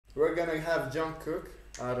We're gonna have Jungkook.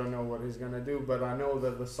 I don't know what he's gonna do, but I know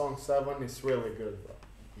that the song 7 is really good, bro.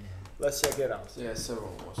 Yeah. Let's check it out. Yeah, 7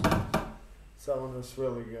 was good. 7 was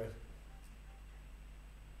really good.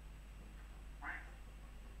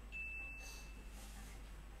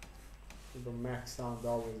 The max sound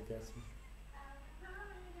always gets me.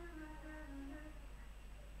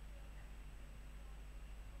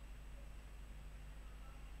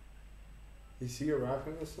 Is he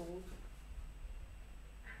rapping or something?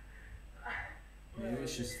 Maybe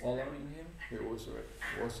she's following him. It was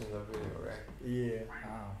watching the video, right? Yeah.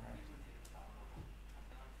 Ah,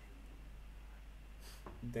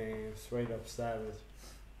 Damn, straight up savage.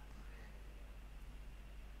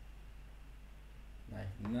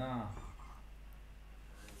 like nah.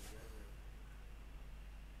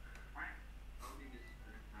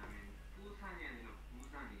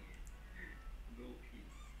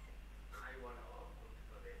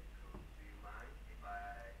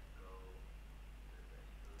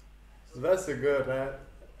 So that's a good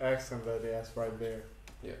accent that he has right there.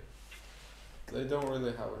 Yeah. They don't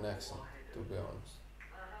really have an accent, to be honest.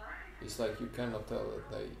 It's like you cannot tell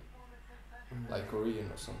that they like Korean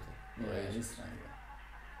or something. Yeah, Right? it's like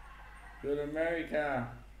Good America.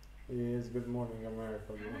 He is Good Morning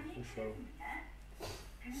America, bro, for sure.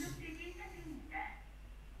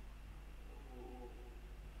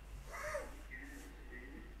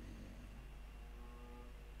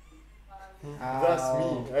 That's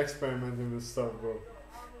me experimenting with stuff, bro.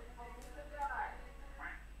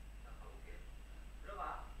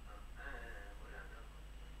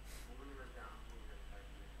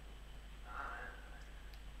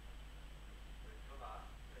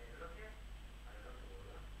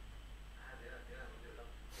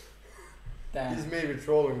 Damn. He's maybe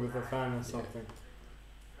trolling with a fan or something.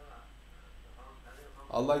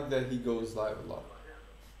 I like that he goes live a lot.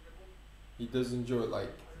 He does enjoy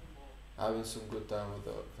like having some good time with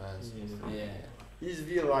the fans. Yeah. His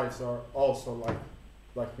V lives are also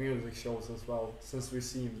like music shows as well, since we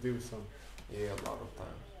see him do some. Yeah, a lot of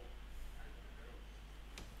times.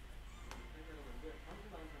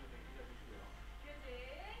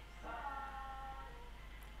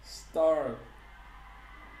 Star.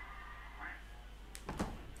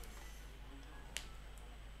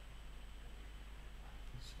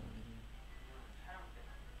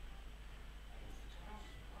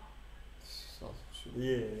 So,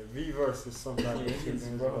 Yeah, V versus some type of Yeah, chicken he's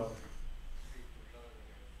as bro. well.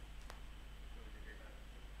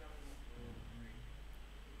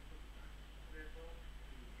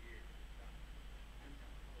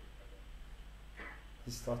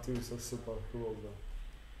 His tattoos are super cool though.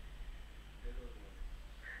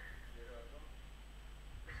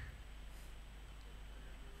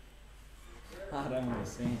 I don't know what I'm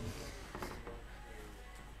saying.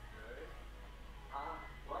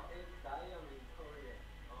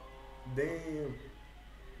 Damn.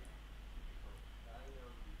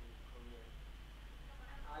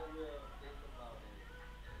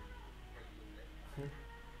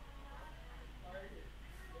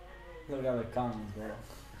 Look at the comments, bro.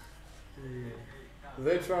 Yeah.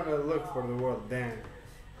 They're trying to look for the word damn.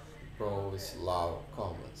 bro, it's loud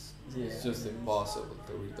comments. Yeah. It's just impossible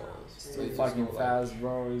to read all this. It's They too just fucking go like, fast,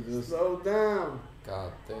 bro. It's just Slow down.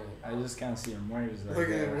 God damn. I just can't see your words like Look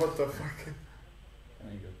at that. him, what the fuck? I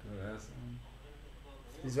think I could ask him.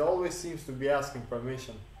 He always seems to be asking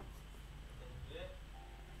permission.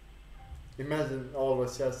 Imagine all the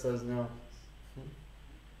chat says no.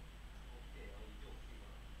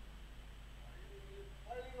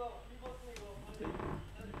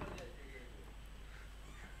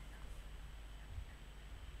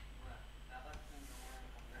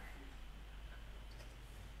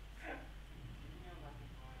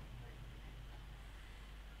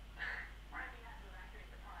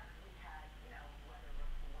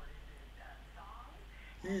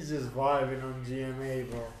 He's just vibing on GMA,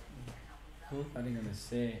 bro. I didn't gonna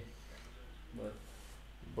say, but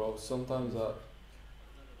Bro, sometimes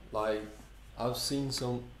like, I've seen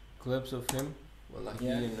some clips of him, when like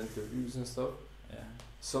Yeah. he in interviews and stuff. yeah.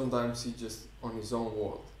 Sometimes he just on his own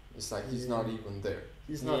world. It's like he's not even there.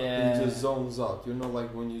 He's not. Yeah. He just zones out. You know,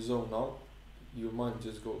 like when you zone out, your mind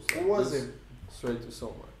just goes like Who was this, it? straight to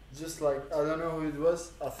somewhere. Just like, I don't know who it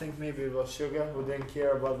was. I think maybe it was Suga who didn't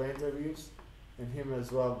care about the interviews. And him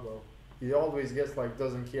as well, bro. He always gets like,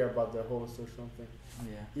 doesn't care about the host or something.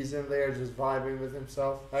 Yeah. He's in there just vibing with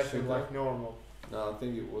himself, acting Suga? like normal. No, I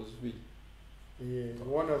think it was V. Yeah,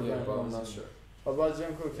 one of Yeah, them. but I'm was. not sure. About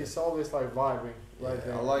Jungkook, he's always like vibing. Right Yeah,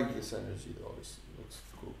 there. I like this energy though. It looks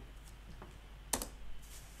cool.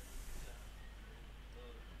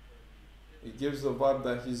 It gives the vibe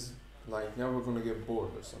that he's like never gonna get bored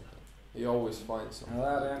or something. He always finds A something.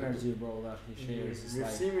 lot of to do. energy, bro, that he shares. It's We've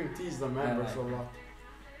like, seen him tease the members like a lot.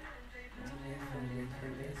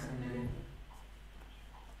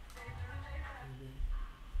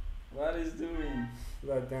 what is doing?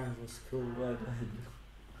 That dance was cool. What?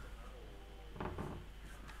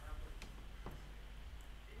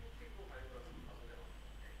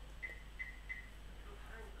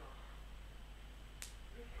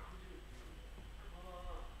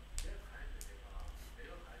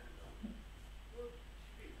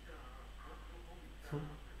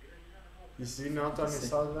 You see not on his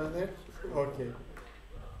side right there? Okay.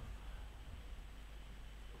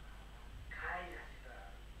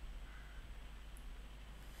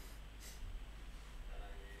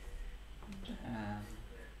 Damn.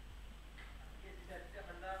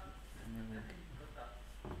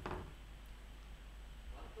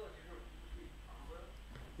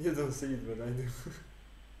 You don't see it, but I do.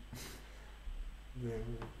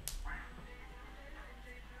 Damn.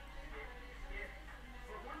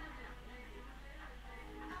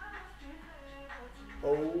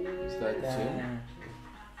 Oh. Is that Jim?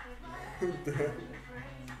 Damn.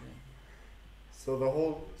 So the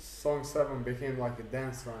whole song 7 became like a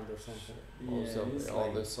dance round or something. Also, it's all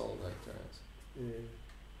like- the songs like trance. Yeah.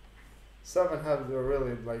 7 had a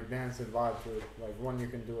really like dancing vibe to it, like one you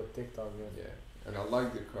can do a TikTok with. Yeah, and I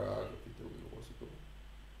like the choreography too. It was good.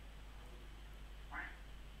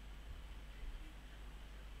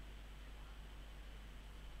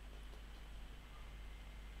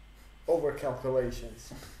 Over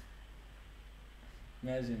calculations.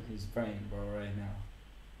 Imagine his brain, bro, right now.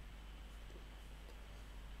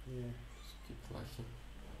 Yeah. Just keep liking.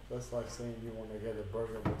 That's like saying you want to get a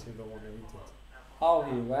burger but you don't want to eat it. How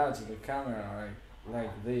he watched the camera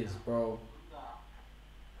like this, bro.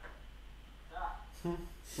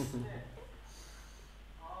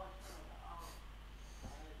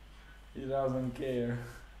 He doesn't care.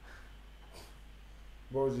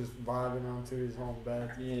 Bro just vibing onto his own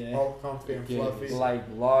bed. Yeah. All comfy and Yeah, fluffy.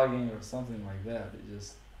 Like vlogging or something like that. It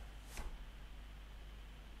just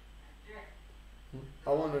I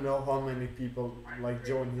want to know how many people like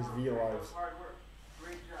join his V lives. Hard work.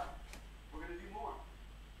 Great job. We're gonna do more.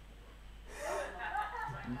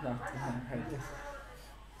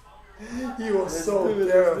 He was Let's so do it, let's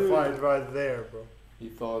do terrified right there, bro. He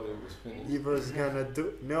thought it was finished. He was gonna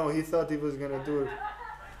do. No, he thought he was gonna do it.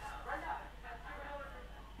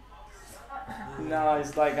 no,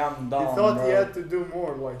 it's like I'm He done. thought bro. he had to do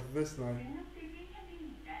more like this night.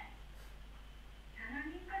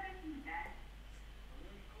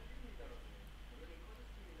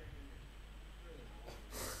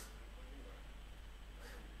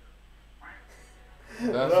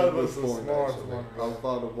 That's That a was good a point, smart actually. one, I bro.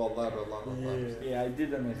 thought about that a lot of times. Yeah. Yeah, I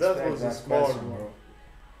didn't That expect was a that smart question, one. bro.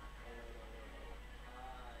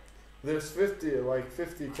 There's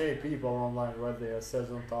 50k people online right there. It says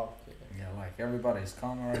on top. Yeah, like everybody's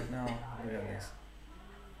calm right now. Look at this.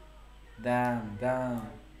 Damn. Fine.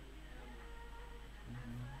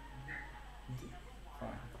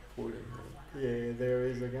 Put it in. Yeah, there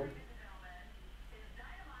is again.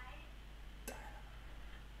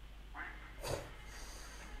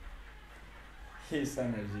 His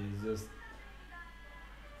energy is just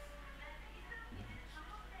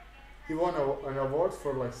He won an award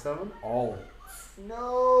for like 7. oh.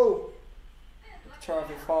 No.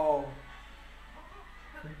 Traffic fall.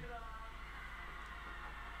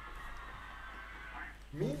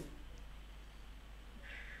 Me?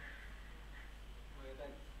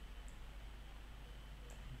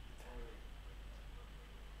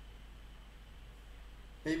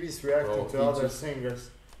 Maybe he's reacting Bro, to he other just- singers.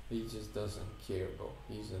 He just doesn't care, bro.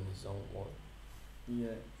 He's in his own world. Yeah.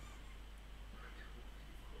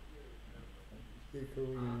 You're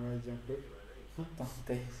Korean, right, Jungkook? Don't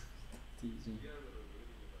taste. Teasing.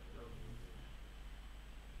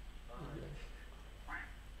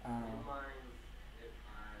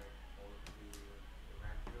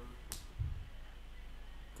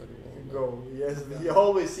 Got it all done. Go. Yes, he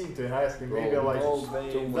always seemed to ask him. Maybe Bro, like oh,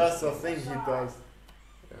 babe. that's the thing he does.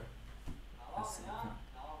 Yeah. Let's see.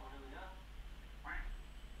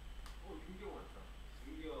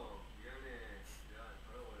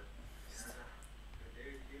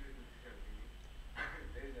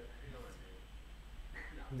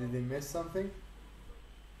 Did they miss something?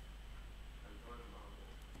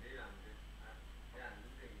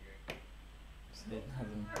 See, it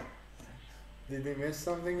hasn't. Did they miss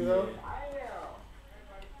something though?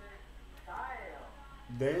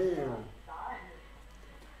 Damn.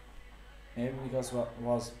 Maybe because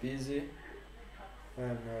was busy I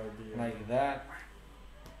have no idea. like that.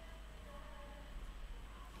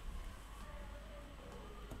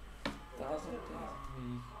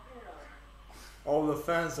 All the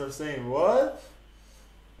fans are saying what?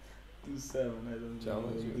 2-7. I don't know.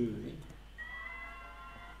 Challenge what you. to do.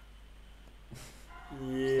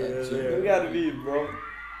 Yeah, That's there. You gotta be, bro. Yeah,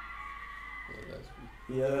 that's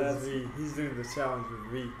B. Yeah, That's V. He's doing the challenge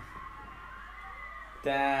with V.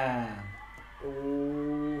 Damn.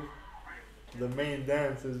 Oh, the main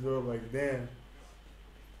dance as well. Like damn.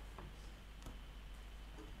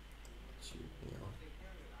 Cheap, you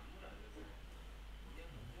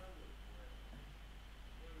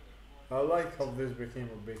know. I like how this became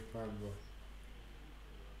a big plan, bro.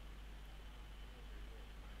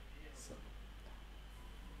 So,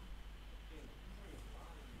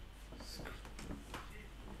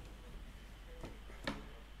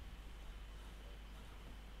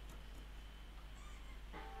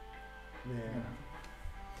 Yeah.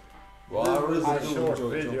 Well, I really I do short enjoy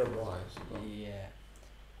video, Jungkook bro. lives, but yeah.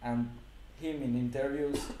 And him in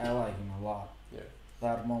interviews, I like him a lot. yeah.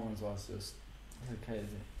 That moment was just crazy.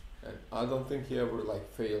 And I don't think he ever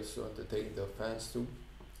like fails to entertain the fans too.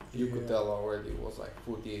 You could Yeah. tell already it was like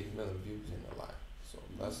 48 million views in a live, so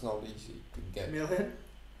that's not easy to get. Million?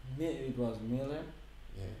 It was Miller.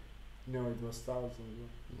 Yeah, No, it was thousand.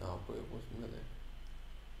 Bro. no, but it was million.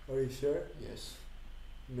 Are you sure? Yes,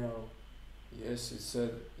 No. yes, it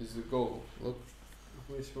said it's the goal. Look,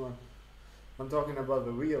 Which one? I'm talking about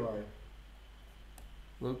the real life.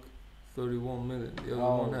 look, 31 million. The other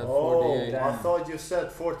Oh, one had Oh, 48. damn. I thought you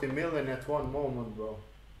said 40 million at one moment, bro.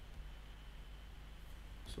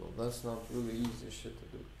 So that's not really easy shit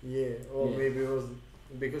to do. Yeah, or Yeah. maybe it was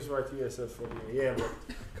because right here it says 40. Yeah, but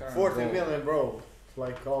Current 40 goal. million, bro.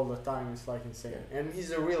 Like all the time, it's like insane. Yeah. And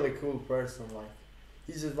he's a really cool person. Like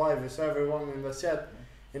he's a vibe with everyone in the chat,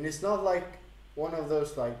 and it's not like one of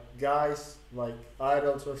those like guys like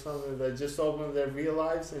idols or something that just open their real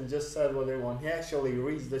lives and just said what they want. He actually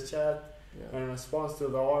reads the chat Yeah. and responds to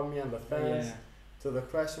the army and the fans Yeah. to the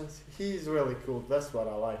questions. He's really cool. That's what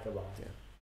I like about him. Yeah.